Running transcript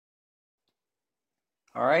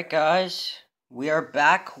Alright, guys, we are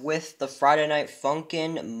back with the Friday Night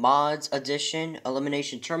Funkin' Mods Edition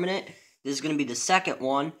Elimination Tournament. This is going to be the second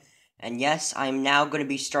one, and yes, I'm now going to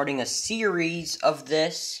be starting a series of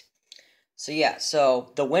this.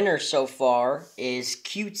 So the winner so far is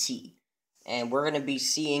Cutie, and we're going to be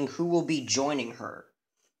seeing who will be joining her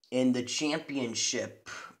in the championship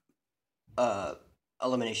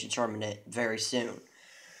Elimination Tournament very soon.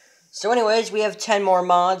 So anyways, we have 10 more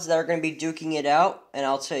mods that are going to be duking it out, and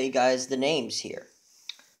I'll tell you guys the names here.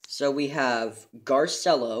 So we have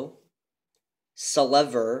Garcello,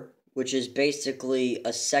 Celever, which is basically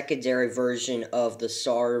a secondary version of the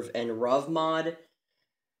Sarv and Ruv mod.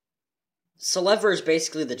 Celever is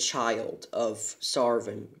basically the child of Sarv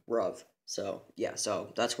and Ruv. So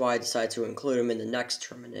that's why I decided to include him in the next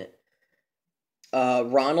tournament.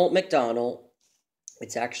 Ronald McDonald,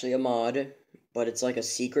 it's actually a mod, but it's like a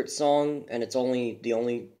secret song, and it's so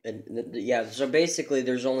basically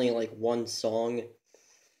there's only like one song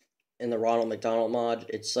in the Ronald McDonald mod.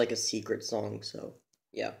 It's like a secret song, so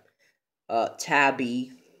yeah.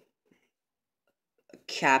 Tabby,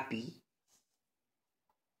 Cappy,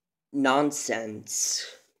 Nonsense,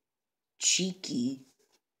 Cheeky,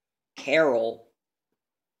 Carol,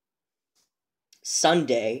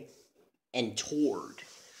 Sunday, and Tord.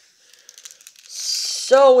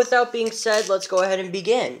 So, without being said, let's go ahead and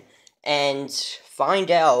begin and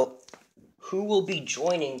find out who will be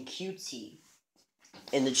joining Cutie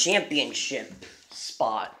in the championship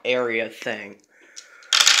spot area thing.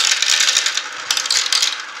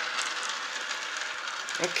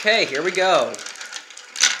 Okay, here we go.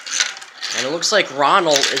 And it looks like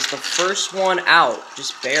Ronald is the first one out,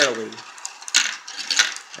 just barely.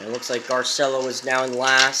 And it looks like Garcello is now in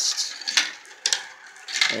last.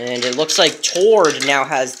 And it looks like Tord now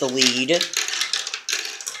has the lead.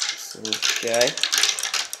 Okay.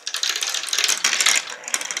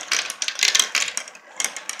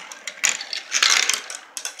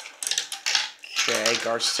 Okay,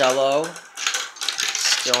 Garcello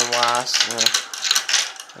still in last,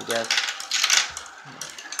 I guess.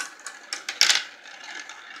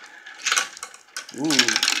 Ooh.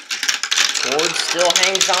 Tord still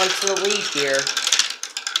hangs on to the lead here.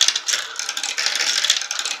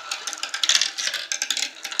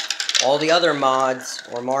 All the other mods,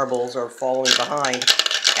 or marbles, are following behind.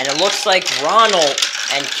 And it looks like Ronald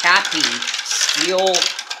and Cappy steal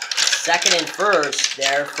second and first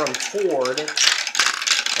there from Tord.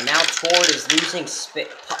 And now Tord is losing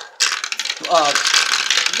whoa,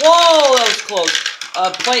 that was close.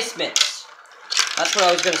 Placements. That's what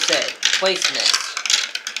I was going to say. Placements.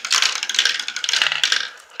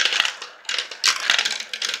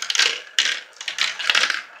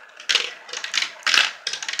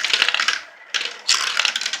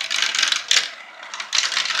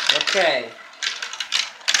 Okay.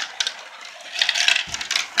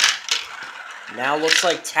 Now looks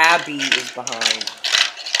like Tabby is behind.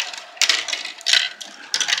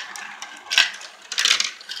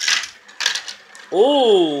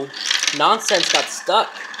 Ooh, Nonsense got stuck.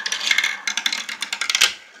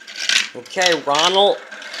 Okay, Ronald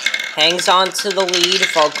hangs on to the lead,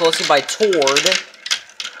 followed closely by Tord.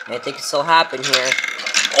 I think it still happened here.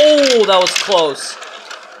 Oh, that was close.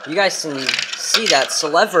 You guys can see that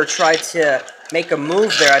Celever tried to make a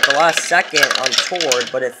move there at the last second on Tord,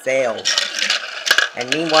 but it failed. And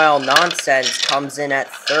meanwhile, Nonsense comes in at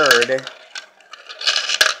third.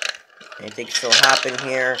 Anything can still happen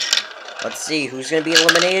here. Let's see, who's going to be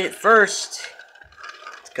eliminated first?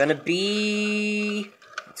 It's going to be...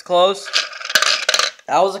 It's close.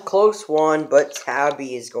 That was a close one, but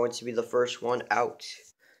Tabby is going to be the first one out.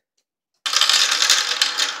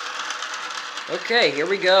 Okay, here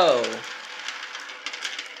we go.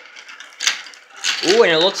 Ooh,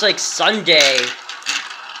 and it looks like Sunday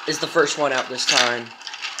is the first one out this time.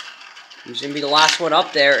 Who's going to be the last one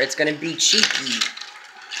up there? It's going to be Cheeky.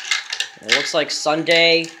 And it looks like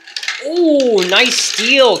Sunday... Ooh, nice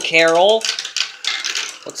steal, Carol.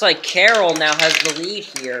 Looks like Carol now has the lead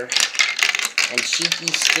here. And Cheeky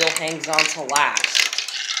still hangs on to last.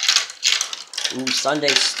 Ooh,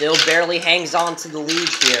 Sunday still barely hangs on to the lead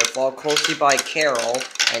here, followed closely by Carol,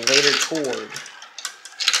 and later Tord.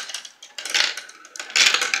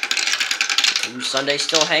 Ooh, Sunday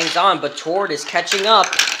still hangs on, but Tord is catching up.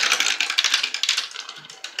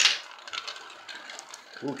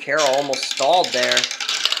 Ooh, Carol almost stalled there.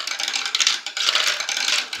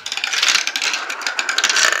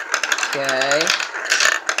 Okay.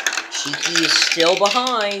 Cheeky is still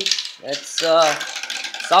behind. That's,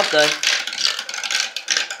 something.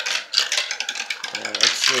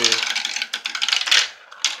 Let's see.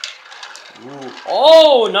 Ooh.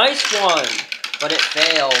 Oh, nice one! but it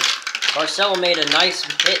failed. Garcelle made a nice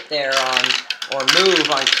hit there or move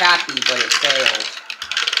on Cappy, but it failed.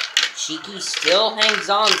 Cheeky still hangs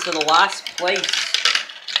on to the last place.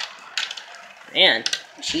 Man,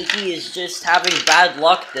 Cheeky is just having bad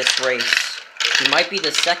luck this race. He might be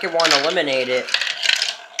the second one eliminated.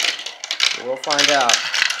 We'll find out.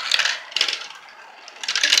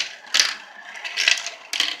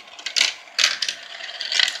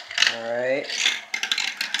 Alright.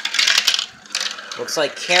 Looks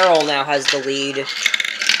like Carol now has the lead.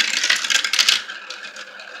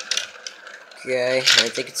 Okay, I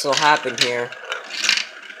think it still happened here.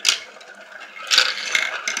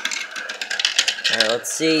 Alright,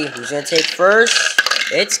 let's see. Who's going to take first?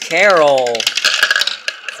 It's Carol.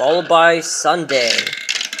 Followed by Sunday.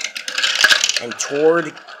 And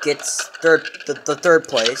Tord gets the third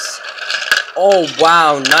place. Oh,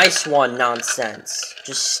 wow. Nice one, Nonsense.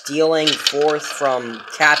 Just stealing fourth from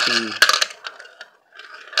Cappy.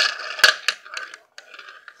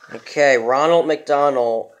 Okay, Ronald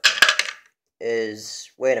McDonald is...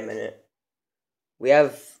 Wait a minute.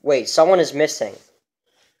 Wait, someone is missing.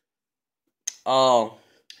 Oh,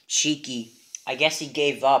 Cheeky. I guess he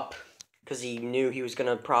gave up because he knew he was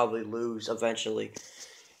going to probably lose eventually.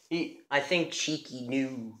 I think Cheeky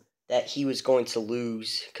knew that he was going to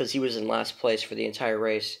lose because he was in last place for the entire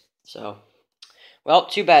race. So, well,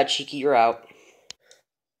 too bad, Cheeky, you're out.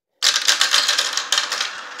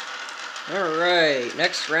 Alright,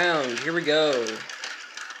 next round. Here we go.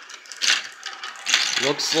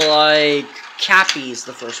 Looks like Cappy's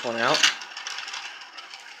the first one out.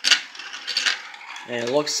 And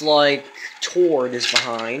it looks like Tord is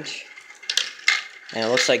behind. And it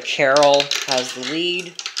looks like Carol has the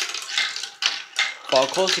lead.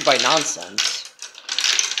 Followed closely by Nonsense.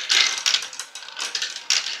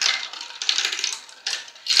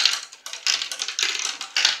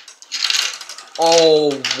 Oh,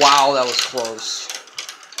 wow, that was close.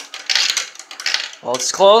 Well,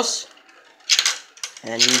 it's close.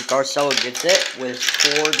 And Garcelle gets it, with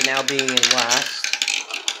Tord now being in last.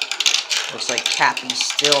 Looks like Cappy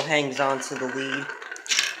still hangs on to the lead.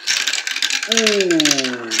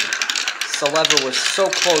 Ooh. Celever was so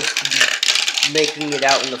close to making it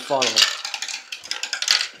out in the funnel.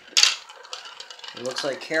 It looks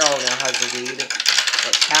like Carol now has the lead,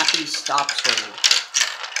 but Cappy stops her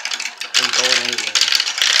from going anywhere.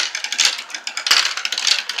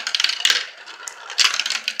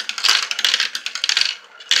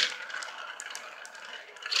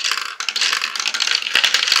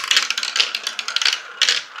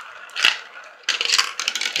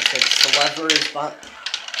 Celever is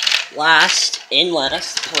in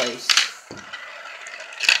last place.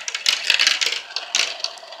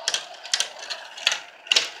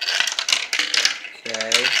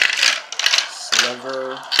 Okay.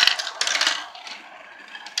 Celever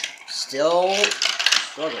still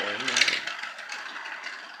struggling.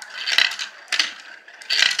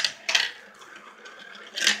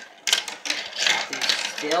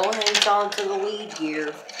 Still hangs on to the lead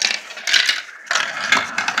here.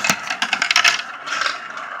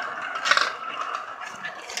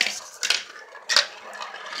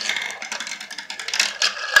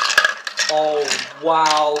 Oh,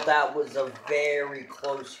 wow, that was a very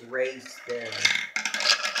close race there.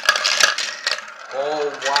 Oh,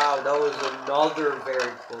 wow, that was another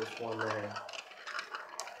very close one there.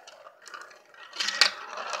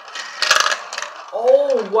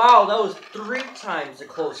 Oh, wow, that was 3 times a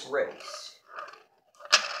close race.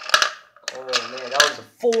 Oh, man, that was a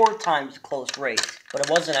 4 times close race, but it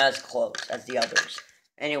wasn't as close as the others.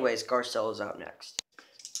 Anyways, Garcelle is out next.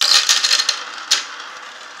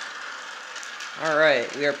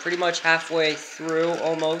 Alright, we are pretty much halfway through,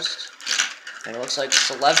 almost. And it looks like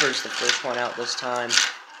Celever's the first one out this time.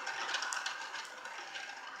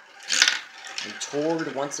 And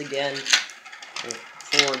Tord, once again.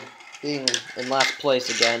 Tord being in last place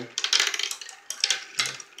again.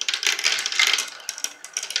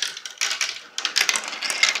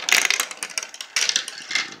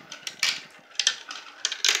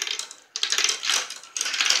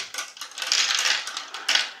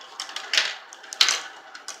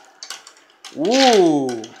 Ooh,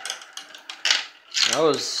 that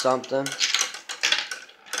was something.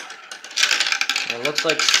 It looks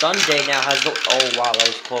like Sunday now has the... Oh, wow, that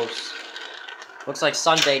was close. Looks like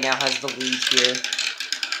Sunday now has the lead here.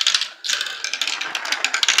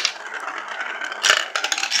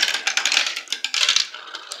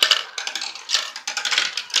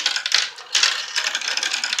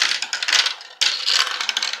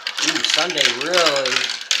 Ooh, Sunday really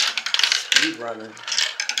speed running.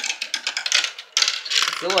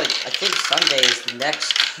 I think Sunday is the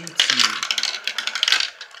next QT.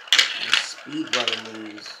 speed running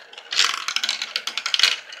these.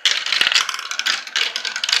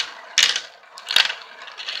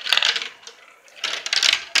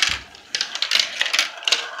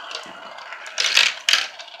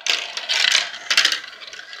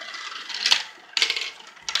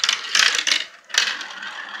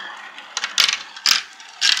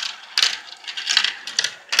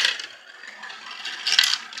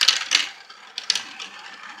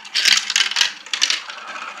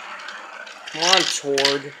 Come on,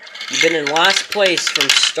 Tord. You've been in last place from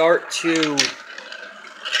start to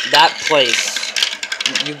that place.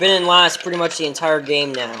 You've been in last pretty much the entire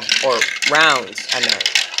game now. Or rounds, I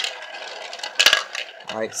meant.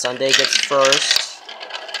 Alright, Sunday gets first.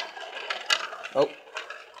 Oh.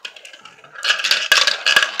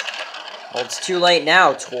 Well, it's too late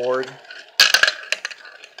now, Tord.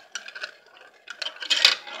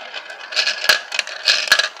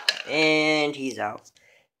 And he's out.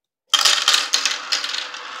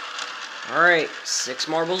 Alright, 6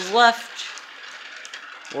 marbles left.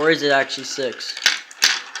 Or is it actually 6?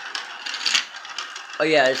 Oh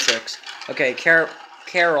yeah, it's 6. Okay,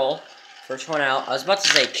 Carol, first one out. I was about to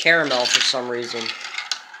say Caramel for some reason.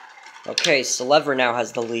 Okay, Celever now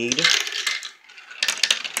has the lead.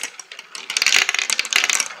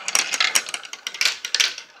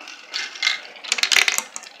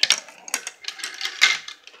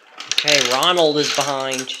 Okay, Ronald is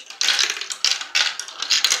behind.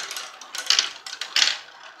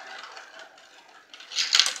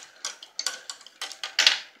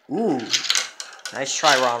 Ooh, nice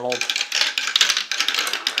try, Ronald.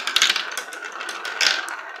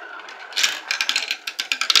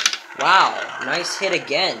 Wow, nice hit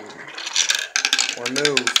again. Or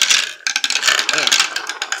move. Man.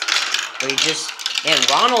 But he just... Man,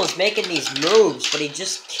 Ronald is making these moves, but he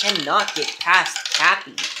just cannot get past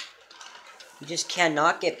Cappy. He just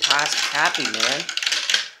cannot get past Cappy, man.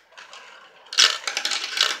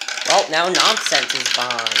 Well, now Nonsense is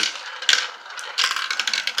behind.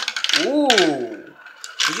 Ooh.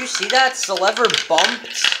 Did you see that? Celever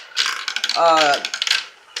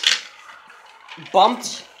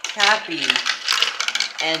bumped Cappy,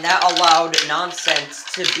 and that allowed Nonsense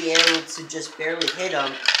to be able to just barely hit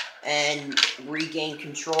him and regain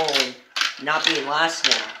control and not be last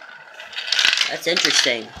now. That's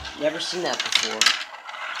interesting. Never seen that before.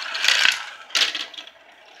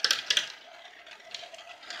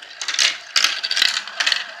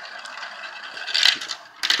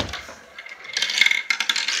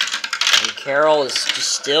 And Carol is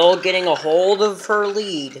still getting a hold of her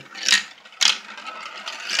lead.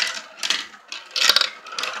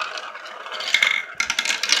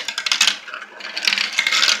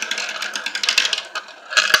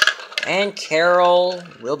 And Carol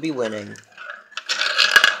will be winning.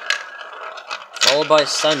 Followed by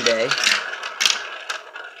Sunday.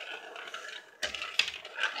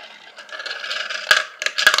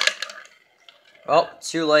 Oh,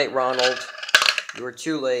 too late, Ronald. You were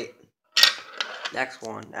too late. Next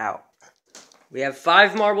one, out. We have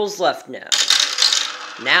 5 marbles left now.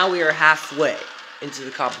 Now we are halfway into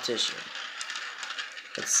the competition.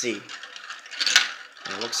 Let's see.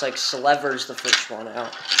 It looks like Celever's the first one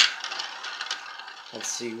out. Let's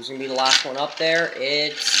see, who's going to be the last one up there?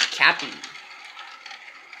 It's Cappy.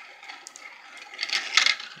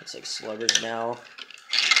 Looks like Celever's now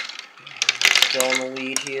still in the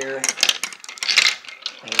lead here.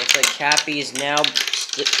 And it looks like Cappy is now,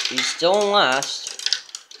 he's still in last.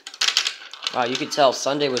 Wow, you could tell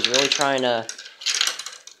Sunday was really trying to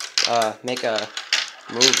make a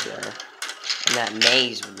move there. In that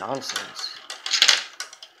maze with Nonsense.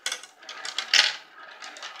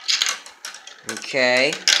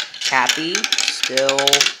 Okay, Cappy still.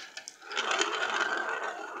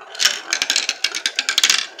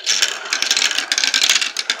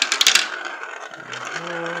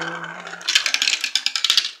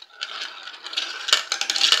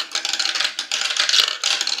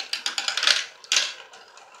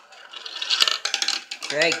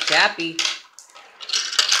 Okay, Cappy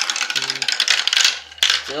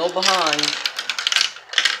still behind.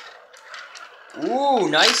 Ooh,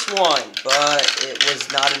 nice one, but it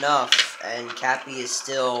was not enough, and Cappy is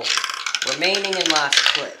still remaining in last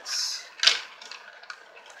place.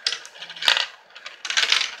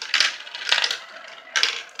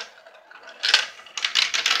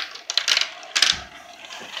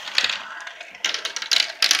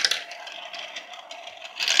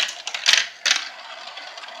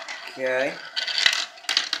 Okay.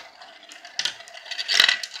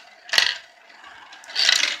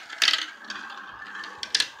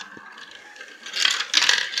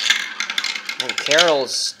 And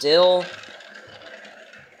Carol's still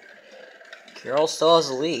Carol still has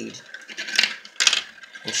a lead.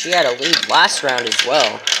 And she had a lead last round as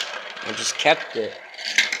well. And just kept it.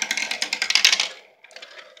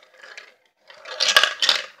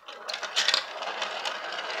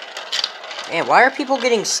 Man, why are people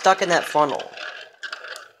getting stuck in that funnel?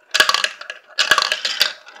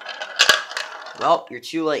 Well, you're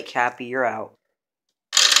too late, Cappy. You're out.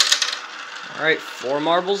 Alright, 4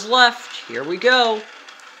 marbles left. Here we go.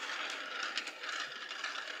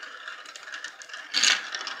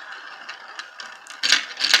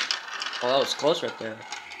 Oh, that was close right there.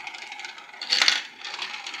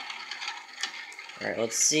 Alright,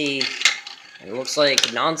 let's see. It looks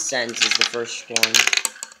like Nonsense is the first one.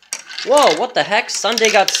 Whoa, what the heck?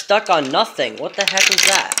 Sunday got stuck on nothing. What the heck was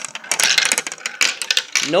that?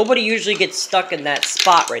 Nobody usually gets stuck in that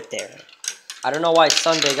spot right there. I don't know why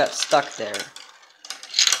Sunday got stuck there.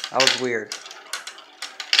 That was weird.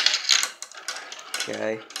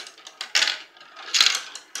 Okay.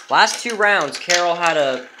 Last 2 rounds, Carol had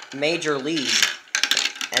a major lead.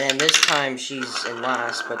 And then this time she's in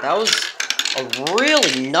last. But that was a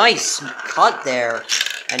really nice cut there.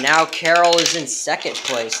 And now Carol is in 2nd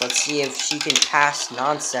place. Let's see if she can pass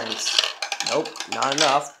Nonsense. Nope, not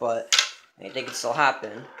enough, but anything can still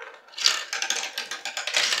happen.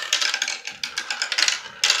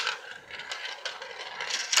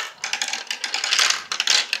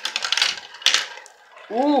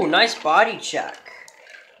 Ooh, nice body check.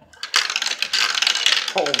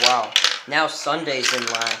 Oh, wow. Now Sunday's in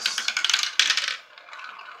last.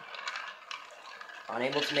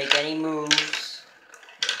 Unable to make any moves.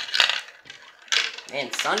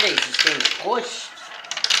 Man, Sunday's just getting pushed.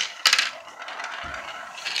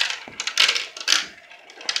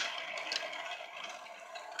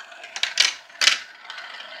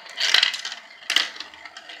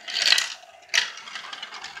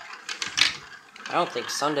 I don't think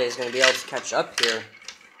Sunday is going to be able to catch up here.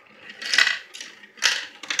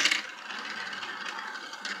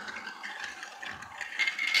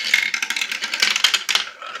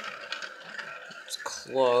 It's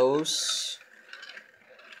close.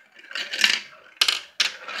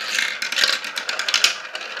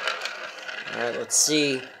 Alright, let's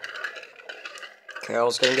see.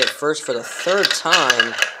 Carol's going to get first for the 3rd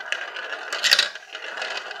time.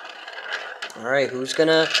 Alright, who's going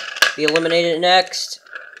to be eliminated next?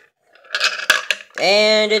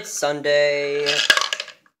 And it's Sunday.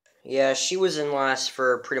 Yeah, she was in last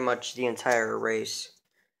for pretty much the entire race.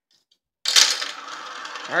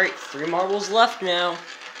 Alright, 3 marbles left now.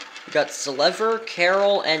 We got Celever,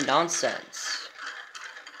 Carol, and Nonsense.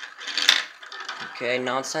 Okay,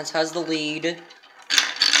 Nonsense has the lead.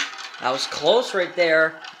 That was close right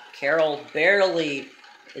there. Carol barely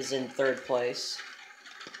is in 3rd place.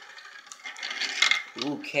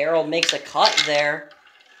 Ooh, Carol makes a cut there.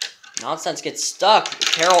 Nonsense gets stuck.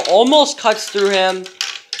 Carol almost cuts through him.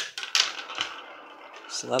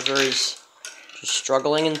 Celever's just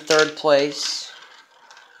struggling in 3rd place.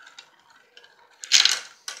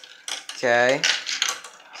 Okay.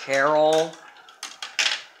 Carol.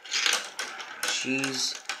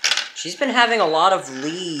 She's been having a lot of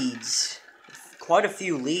leads. Quite a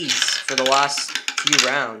few leads for the last few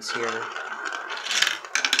rounds here.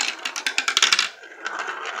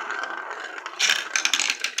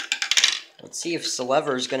 Let's see if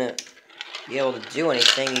Celever is going to be able to do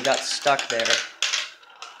anything. He got stuck there.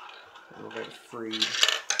 A little bit freed.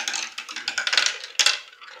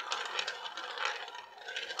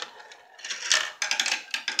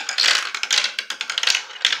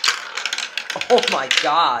 Oh my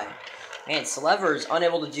god. Man, Celever is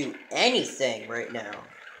unable to do anything right now.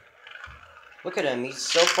 Look at him. He's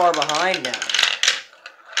so far behind now.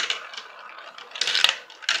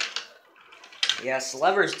 Yeah,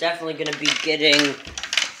 Celever's definitely going to be getting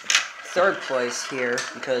 3rd place here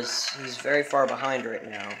because he's very far behind right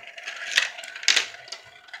now.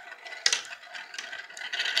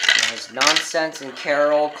 As Nonsense and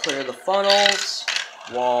Carol clear the funnels,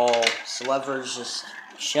 while Celever's just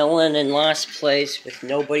chilling in last place with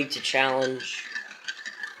nobody to challenge.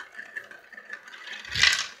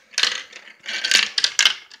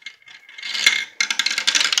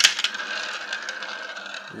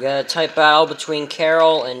 We got a tight battle between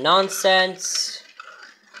Carol and Nonsense.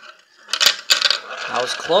 That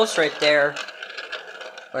was close right there,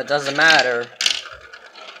 but it doesn't matter.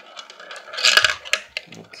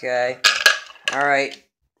 Okay. Alright.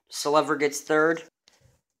 Celever gets 3rd.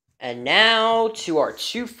 And now to our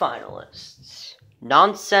 2 finalists.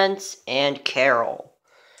 Nonsense and Carol.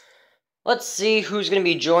 Let's see who's going to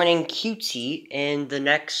be joining QT in the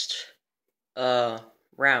next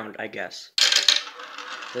round, I guess.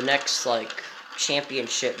 The next,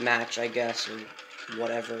 championship match, I guess, or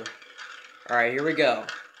whatever. Alright, here we go.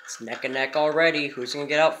 It's neck and neck already. Who's gonna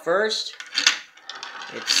get out first?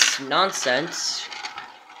 It's Nonsense.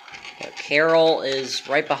 But Carol is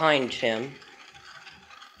right behind him.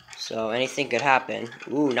 So anything could happen.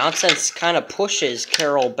 Ooh, Nonsense kind of pushes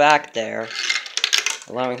Carol back there,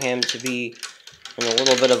 allowing him to be in a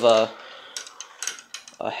little bit of a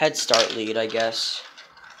head start lead, I guess.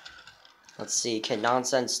 Let's see, can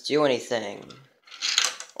Nonsense do anything?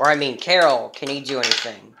 Or I mean, Carol, can he do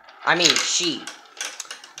anything? I mean, she.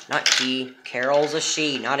 Not he. Carol's a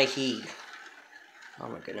she, not a he. Oh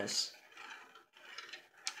my goodness.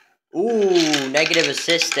 Ooh, negative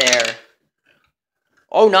assist there.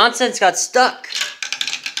 Oh, Nonsense got stuck.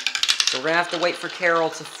 So we're going to have to wait for Carol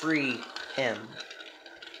to free him.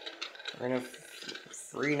 We're going to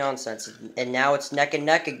free Nonsense. And now it's neck and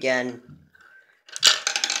neck again.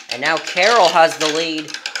 And now Carol has the lead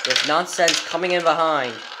with Nonsense coming in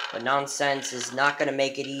behind. But Nonsense is not going to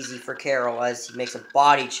make it easy for Carol as he makes a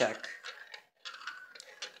body check.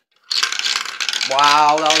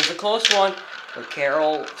 Wow, that was a close one. But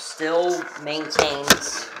Carol still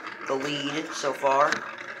maintains the lead so far.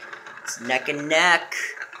 It's neck and neck.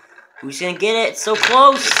 Who's going to get it? It's so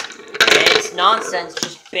close. And it's Nonsense,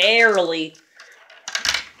 just barely.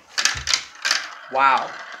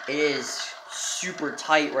 Wow. It is super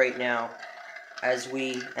tight right now as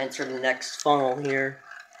we enter the next funnel here.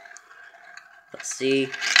 Let's see.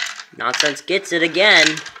 Nonsense gets it again.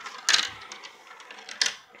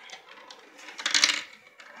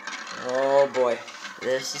 Oh boy.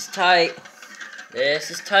 This is tight. This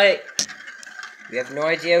is tight. We have no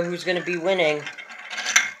idea who's going to be winning.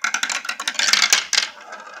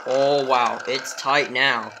 Oh wow. It's tight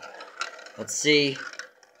now. Let's see.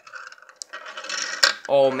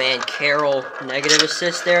 Oh man, Carol, negative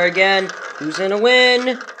assist there again. Who's going to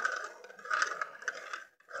win?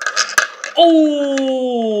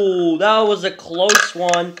 Oh, that was a close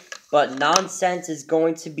one, but Nonsense is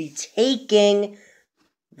going to be taking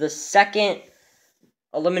the second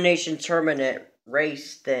elimination tournament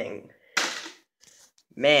race thing.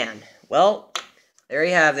 Man, well, there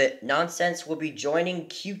you have it. Nonsense will be joining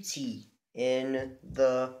QT in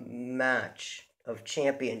the match of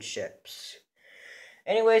championships.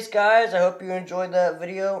 Anyways, guys, I hope you enjoyed that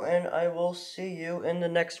video, and I will see you in the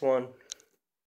next one.